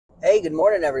Hey, good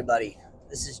morning, everybody.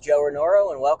 This is Joe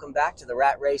Renoro, and welcome back to the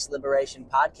Rat Race Liberation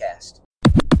Podcast.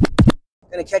 I'm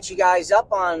going to catch you guys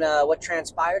up on what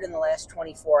transpired in the last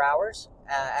 24 hours.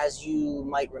 As you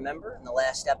might remember, in the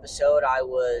last episode, I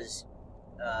was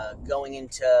going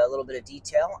into a little bit of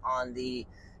detail on the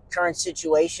current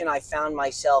situation I found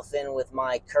myself in with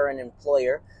my current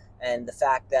employer, and the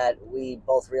fact that we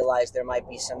both realized there might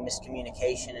be some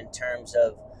miscommunication in terms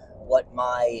of what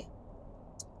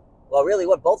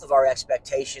both of our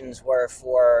expectations were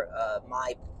for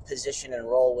my position and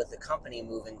role with the company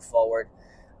moving forward.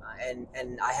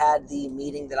 And I had the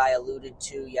meeting that I alluded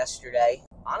to yesterday.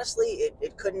 Honestly,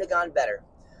 it couldn't have gone better.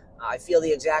 I feel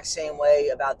the exact same way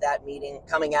about that meeting,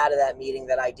 coming out of that meeting,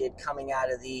 that I did coming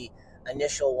out of the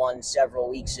initial one several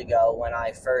weeks ago, when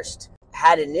I first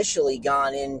had initially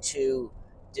gone in to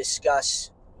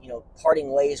discuss,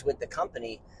 parting ways with the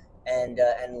company and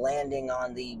landing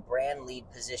on the brand lead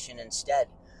position instead.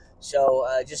 So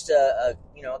just a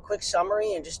quick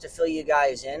summary, and just to fill you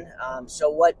guys in. So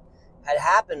what had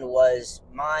happened was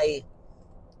my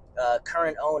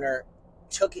current owner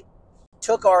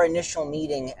took our initial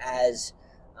meeting as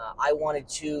I wanted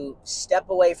to step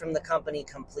away from the company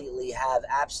completely, have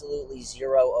absolutely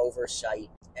zero oversight,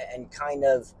 and kind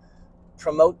of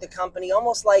promote the company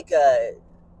almost like an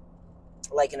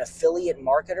affiliate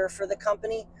marketer for the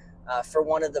company. For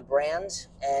one of the brands,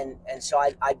 and so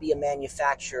I'd be a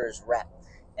manufacturer's rep,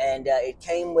 and it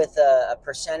came with a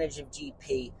percentage of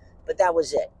GP, but that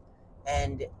was it.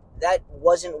 And that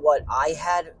wasn't what I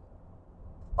had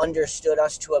understood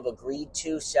us to have agreed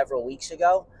to several weeks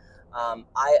ago.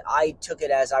 I took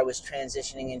it as I was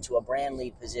transitioning into a brand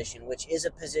lead position, which is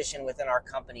a position within our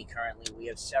company currently. We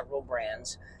have several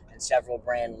brands and several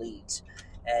brand leads,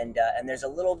 and there's a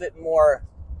little bit more,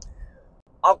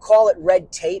 I'll call it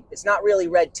red tape. It's not really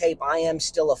red tape. I am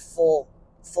still a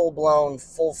full-blown,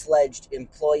 full-fledged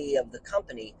employee of the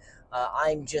company.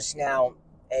 I'm just now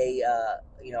I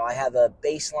have a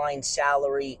baseline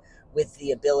salary with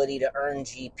the ability to earn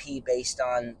GP based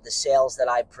on the sales that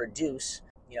I produce,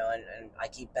 and I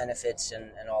keep benefits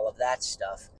and all of that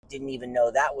stuff. Didn't even know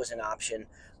that was an option.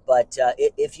 But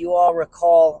if you all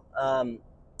recall,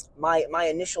 my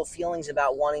initial feelings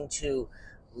about wanting to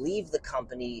leave the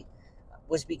company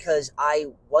was because I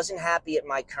wasn't happy at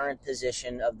my current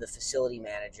position of the facility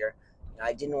manager.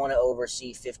 I didn't want to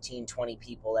oversee 15, 20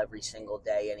 people every single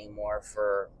day anymore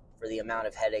for the amount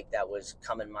of headache that was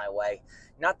coming my way.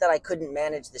 Not that I couldn't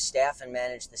manage the staff and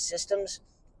manage the systems,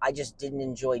 I just didn't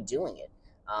enjoy doing it.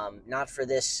 Not for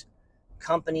this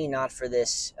company, not for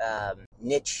this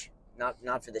niche,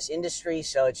 not for this industry.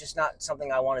 So it's just not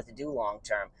something I wanted to do long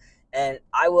term. And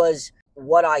I was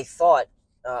what I thought,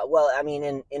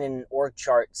 in an org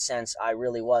chart sense, I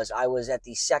really was. I was at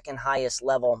the second highest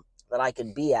level that I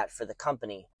could be at for the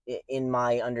company in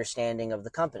my understanding of the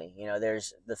company.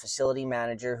 There's the facility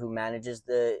manager who manages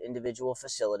the individual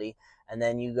facility, and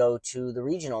then you go to the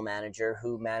regional manager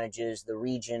who manages the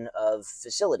region of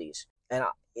facilities. And,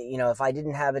 if I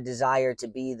didn't have a desire to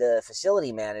be the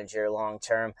facility manager long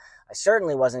term, I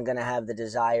certainly wasn't going to have the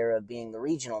desire of being the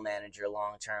regional manager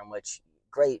long term, which,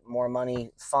 great, more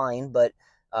money, fine, but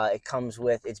it comes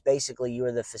with, it's basically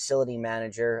you're the facility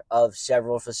manager of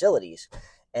several facilities.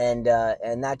 And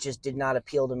that just did not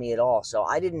appeal to me at all. So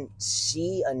I didn't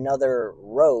see another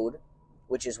road,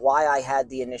 which is why I had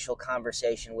the initial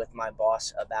conversation with my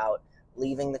boss about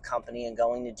leaving the company and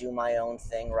going to do my own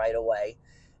thing right away.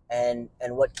 And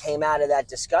what came out of that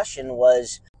discussion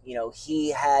was,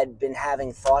 he had been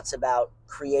having thoughts about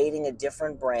creating a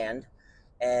different brand,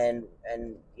 and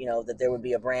that there would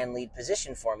be a brand lead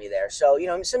position for me there. So,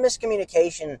 some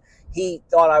miscommunication. He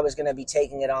thought I was going to be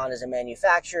taking it on as a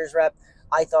manufacturer's rep.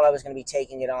 I thought I was going to be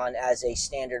taking it on as a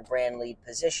standard brand lead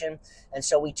position. And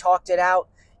so we talked it out,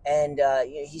 and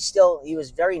he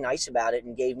was very nice about it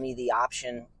and gave me the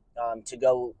option to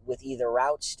go with either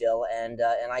route still. And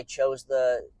I chose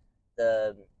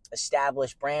the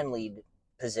established brand lead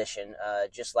position,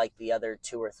 just like the other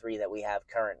 2 or 3 that we have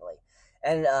currently.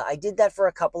 And I did that for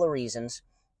a couple of reasons.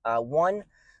 One,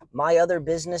 my other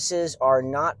businesses are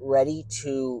not ready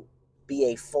to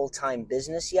be a full-time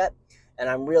business yet. And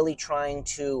I'm really trying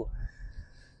to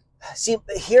see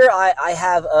here. I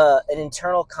have an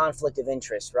internal conflict of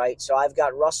interest, right? So I've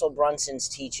got Russell Brunson's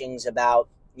teachings about,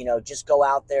 just go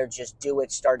out there, just do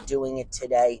it, start doing it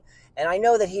today. And I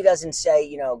know that he doesn't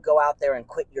say, go out there and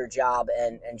quit your job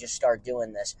and just start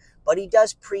doing this. But he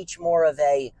does preach more of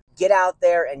a get out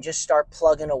there and just start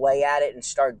plugging away at it and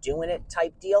start doing it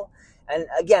type deal. And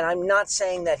again, I'm not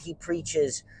saying that he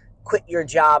preaches quit your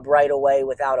job right away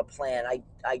without a plan.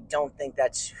 I don't think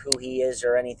that's who he is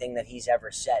or anything that he's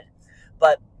ever said.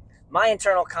 But My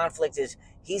internal conflict is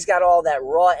he's got all that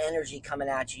raw energy coming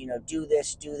at you, do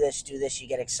this, do this, do this. You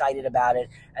get excited about it.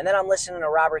 And then I'm listening to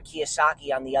Robert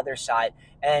Kiyosaki on the other side.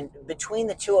 And between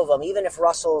the two of them, even if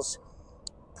Russell's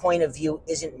point of view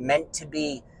isn't meant to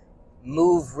be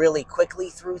move really quickly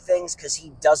through things, because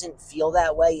he doesn't feel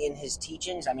that way in his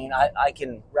teachings. I mean, I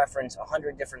can reference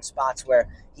 100 different spots where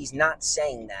he's not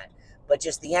saying that, but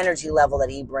just the energy level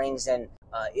that he brings. And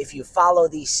if you follow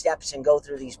these steps and go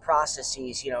through these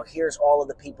processes, here's all of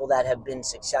the people that have been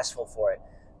successful for it.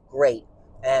 Great.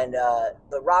 And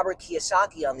but Robert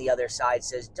Kiyosaki on the other side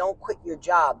says, don't quit your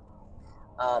job.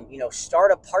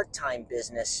 Start a part-time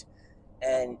business,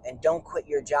 and don't quit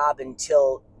your job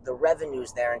until the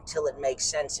revenue's there, until it makes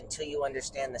sense, until you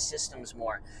understand the systems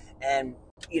more. And,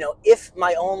 if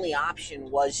my only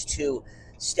option was to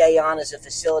stay on as a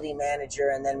facility manager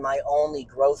and then my only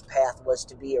growth path was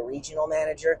to be a regional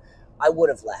manager, I would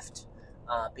have left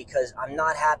because I'm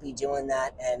not happy doing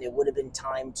that. And it would have been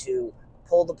time to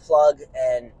pull the plug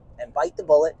and bite the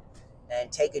bullet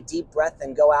and take a deep breath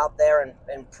and go out there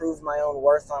and prove my own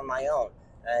worth on my own.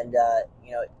 And,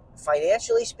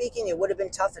 financially speaking, it would have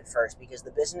been tough at first because the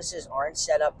businesses aren't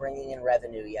set up bringing in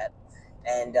revenue yet.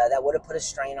 And that would have put a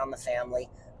strain on the family.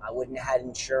 I wouldn't have had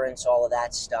insurance, all of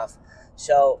that stuff.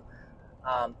 So,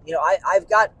 I've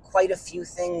got quite a few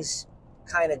things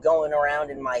kind of going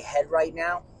around in my head right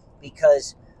now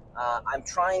because I'm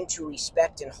trying to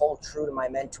respect and hold true to my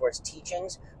mentor's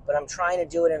teachings, but I'm trying to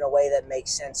do it in a way that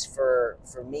makes sense for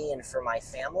me and for my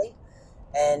family.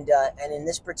 And in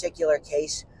this particular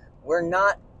case, we're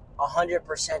not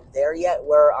 100% there yet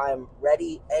where I'm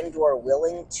ready and or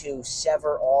willing to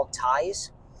sever all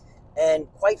ties. And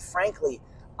quite frankly,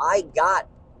 I got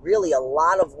really a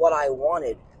lot of what I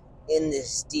wanted in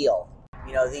this deal.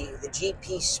 The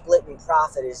GP split in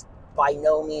profit is by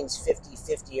no means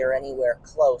 50-50 or anywhere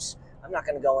close. I'm not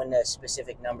going to go into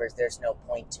specific numbers. There's no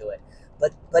point to it.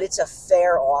 But it's a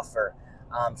fair offer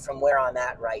from where I'm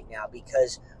at right now,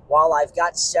 because while I've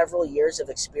got several years of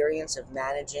experience of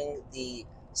managing the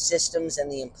systems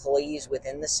and the employees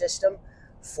within the system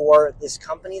for this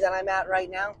company that I'm at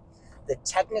right now, the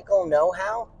technical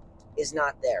know-how is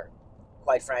not there.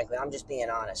 Quite frankly, I'm just being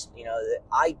honest.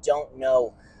 I don't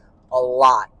know a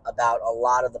lot about a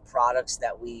lot of the products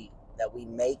that we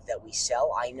make, that we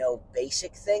sell. I know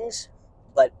basic things,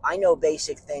 but I know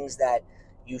basic things that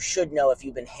you should know if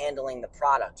you've been handling the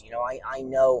product. I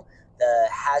know the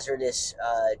hazardous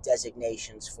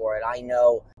designations for it. I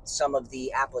know some of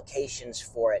the applications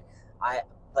for it.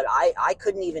 But I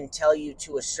couldn't even tell you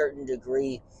to a certain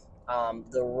degree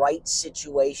the right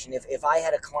situation. If I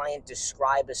had a client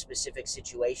describe a specific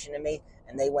situation to me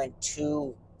and they went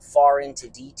too far into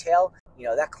detail,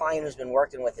 that client who's been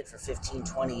working with it for 15,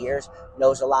 20 years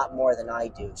knows a lot more than I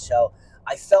do. So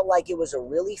I felt like it was a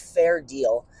really fair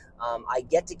deal. I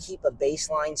get to keep a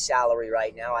baseline salary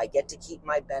right now. I get to keep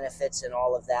my benefits and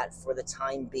all of that for the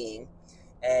time being.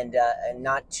 And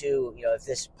not to, if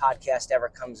this podcast ever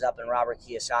comes up and Robert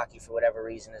Kiyosaki, for whatever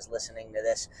reason, is listening to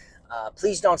this,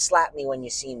 please don't slap me when you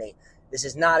see me. This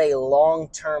is not a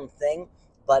long-term thing,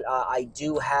 but I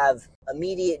do have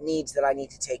immediate needs that I need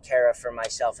to take care of for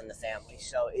myself and the family.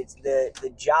 So it's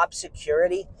the job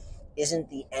security isn't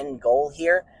the end goal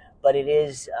here, but it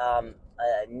is a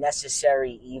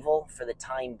necessary evil for the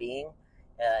time being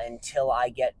until I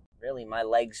get really my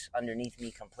legs underneath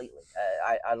me completely.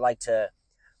 I'd like to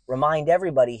remind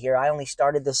everybody here, I only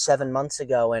started this 7 months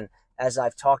ago, and as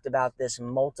I've talked about this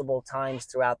multiple times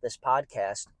throughout this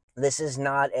podcast, this is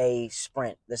not a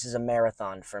sprint. This is a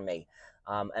marathon for me.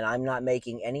 And I'm not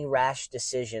making any rash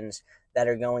decisions that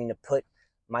are going to put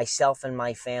myself and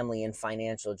my family in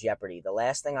financial jeopardy. The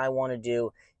last thing I want to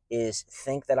do is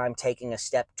think that I'm taking a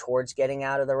step towards getting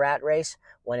out of the rat race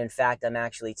when in fact I'm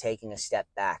actually taking a step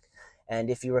back. And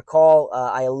if you recall,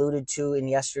 I alluded to in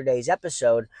yesterday's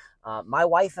episode, my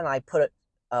wife and I put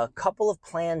a couple of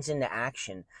plans into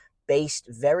action based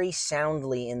very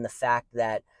soundly in the fact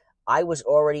that I was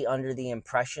already under the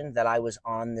impression that I was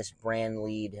on this brand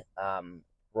lead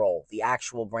role, the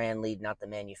actual brand lead, not the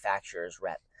manufacturer's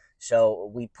rep.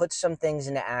 So we put some things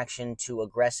into action to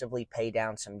aggressively pay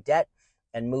down some debt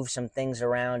and move some things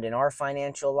around in our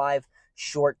financial life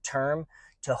short term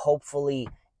to hopefully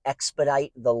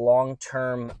expedite the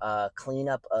long-term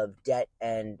cleanup of debt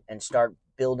and start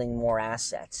building more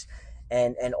assets.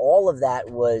 And all of that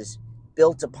was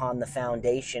built upon the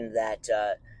foundation that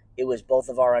it was both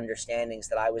of our understandings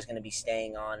that I was going to be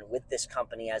staying on with this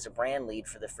company as a brand lead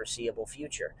for the foreseeable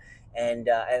future. And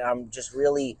I'm just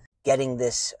really getting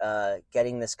this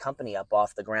company up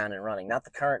off the ground and running. Not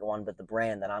the current one, but the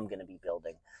brand that I'm going to be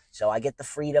building. So I get the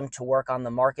freedom to work on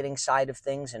the marketing side of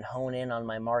things and hone in on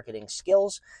my marketing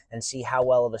skills and see how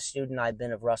well of a student I've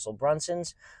been of Russell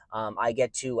Brunson's. I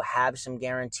get to have some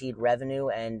guaranteed revenue,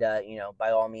 and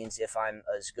by all means, if I'm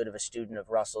as good of a student of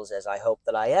Russell's as I hope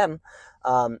that I am,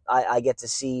 I get to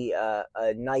see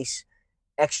a nice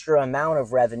extra amount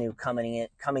of revenue coming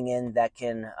in that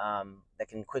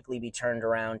can quickly be turned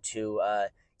around to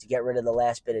get rid of the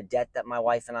last bit of debt that my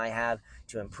wife and I have,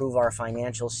 to improve our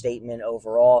financial statement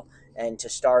overall, and to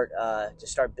start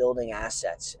building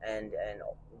assets. And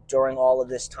during all of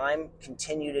this time,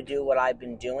 continue to do what I've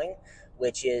been doing,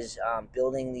 which is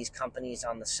building these companies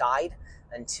on the side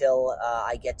until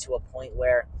I get to a point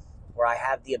where I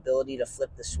have the ability to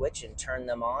flip the switch and turn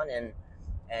them on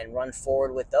and run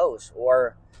forward with those,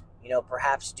 or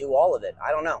perhaps do all of it.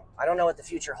 I don't know what the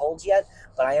future holds yet,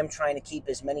 but I am trying to keep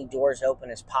as many doors open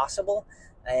as possible.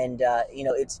 And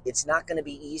it's not going to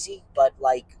be easy, but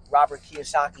like Robert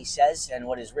Kiyosaki says, and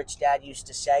what his rich dad used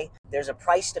to say, there's a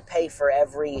price to pay for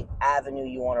every avenue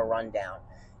you want to run down.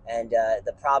 And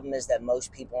the problem is that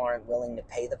most people aren't willing to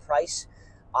pay the price.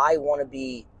 I want to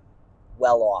be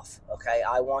well off, okay?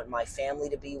 I want my family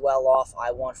to be well off.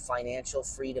 I want financial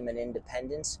freedom and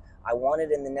independence. I want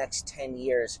it in the next 10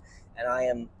 years, and I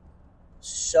am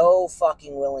so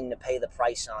fucking willing to pay the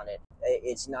price on it.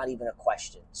 It's not even a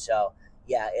question. So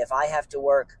yeah, if I have to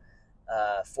work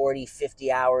 40,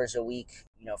 50 hours a week,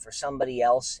 for somebody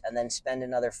else, and then spend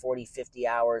another 40, 50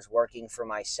 hours working for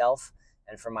myself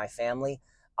and for my family,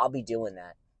 I'll be doing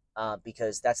that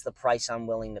because that's the price I'm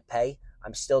willing to pay.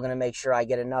 I'm still going to make sure I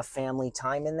get enough family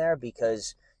time in there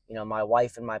because, my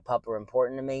wife and my pup are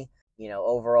important to me.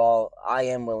 Overall, I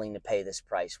am willing to pay this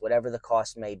price, whatever the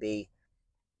cost may be,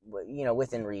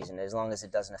 within reason, as long as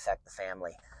it doesn't affect the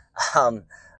family.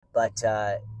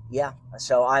 Yeah,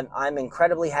 so I'm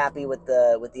incredibly happy with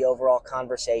the overall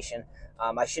conversation.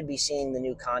 I should be seeing the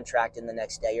new contract in the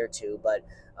next day or two, but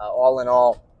all in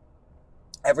all,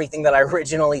 everything that I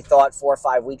originally thought 4 or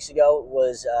 5 weeks ago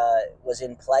was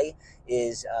in play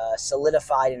is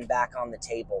solidified and back on the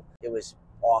table. It was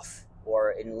off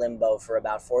or in limbo for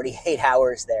about 48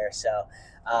 hours there. So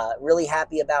really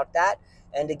happy about that.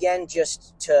 And again,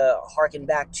 just to harken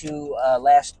back to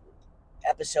last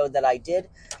episode that I did,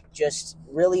 just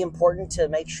really important to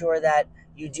make sure that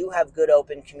you do have good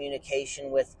open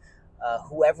communication with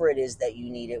whoever it is that you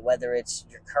need it, whether it's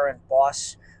your current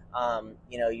boss,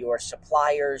 your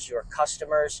suppliers, your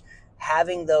customers.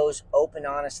 Having those open,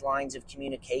 honest lines of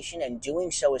communication and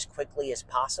doing so as quickly as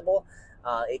possible,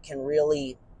 it can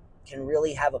really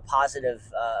have a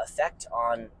positive effect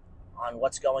on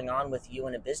what's going on with you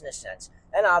in a business sense,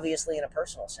 and obviously in a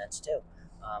personal sense too,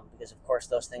 because of course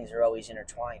those things are always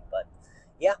intertwined. But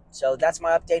yeah, so that's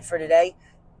my update for today.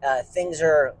 Things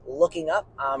are looking up.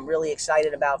 I'm really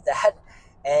excited about that.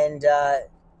 And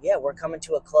yeah, we're coming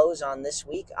to a close on this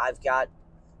week. I've got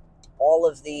all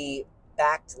of the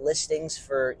backed listings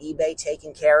for eBay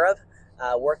taken care of,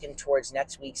 working towards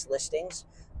next week's listings.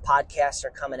 Podcasts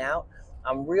are coming out.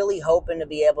 I'm really hoping to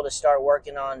be able to start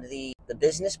working on the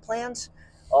business plans,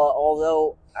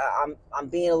 although I'm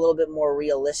being a little bit more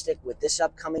realistic with this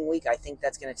upcoming week. I think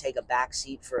that's going to take a back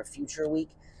seat for a future week.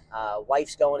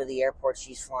 Wife's going to the airport.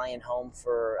 She's flying home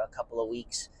for a couple of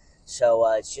weeks.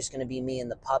 So it's just going to be me and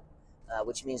the pup,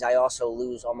 which means I also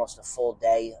lose almost a full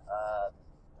day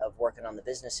of working on the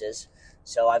businesses.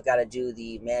 So I've got to do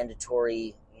the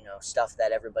mandatory, stuff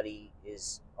that everybody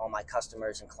all my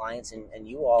customers and clients and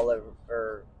you all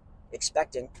are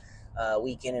expecting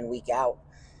week in and week out.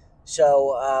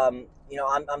 So,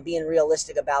 I'm being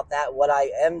realistic about that. What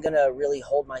I am going to really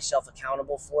hold myself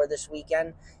accountable for this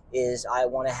weekend is I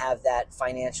want to have that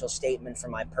financial statement for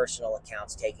my personal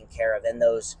accounts taken care of and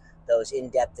those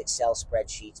in-depth Excel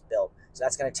spreadsheets built. So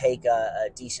that's going to take a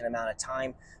decent amount of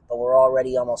time, but we're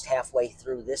already almost halfway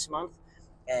through this month.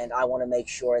 And I want to make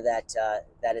sure that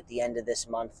at the end of this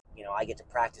month, I get to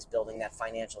practice building that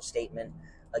financial statement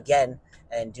again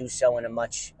and do so in a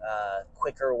much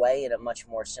quicker way, in a much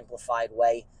more simplified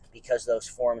way, because those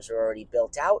forms are already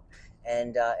built out,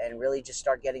 and really just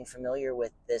start getting familiar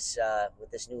with this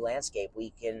new landscape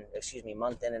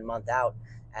month in and month out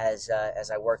as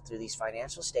I work through these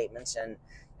financial statements,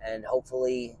 and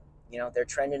hopefully they're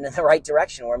trending in the right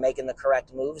direction. We're making the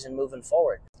correct moves and moving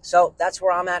forward. So that's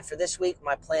where I'm at for this week.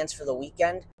 My plans for the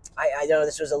weekend. I know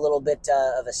this was a little bit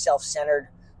of a self-centered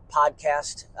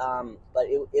podcast, but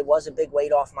it was a big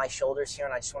weight off my shoulders here,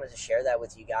 and I just wanted to share that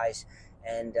with you guys.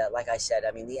 And like I said,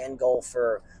 the end goal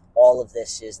for all of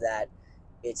this is that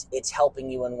it's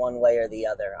helping you in one way or the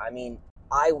other.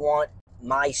 I want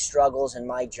my struggles and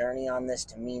my journey on this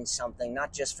to mean something,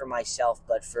 not just for myself,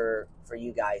 but for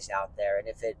you guys out there. And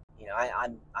if it,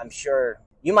 I'm sure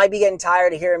you might be getting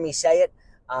tired of hearing me say it,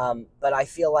 but I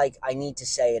feel like I need to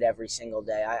say it every single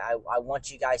day. I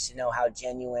want you guys to know how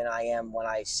genuine I am when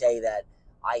I say that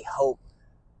I hope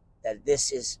that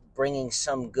this is bringing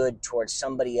some good towards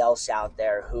somebody else out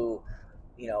there who,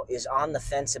 is on the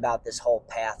fence about this whole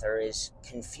path, or is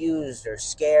confused or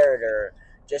scared, or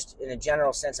just in a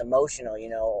general sense emotional,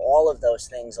 all of those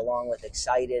things, along with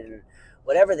excited, and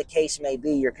whatever the case may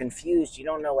be. You're confused, you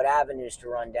don't know what avenues to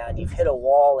run down, you've hit a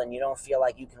wall and you don't feel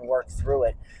like you can work through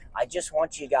it. I just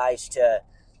want you guys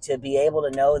to be able to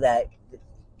know that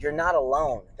you're not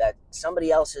alone, that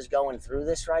somebody else is going through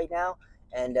this right now.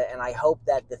 And I hope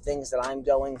that the things that I'm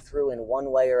going through in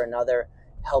one way or another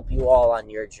help you all on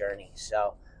your journey.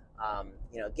 So,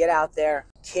 get out there,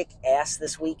 kick ass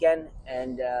this weekend,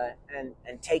 and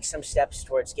take some steps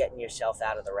towards getting yourself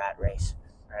out of the rat race.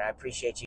 All right, I appreciate you.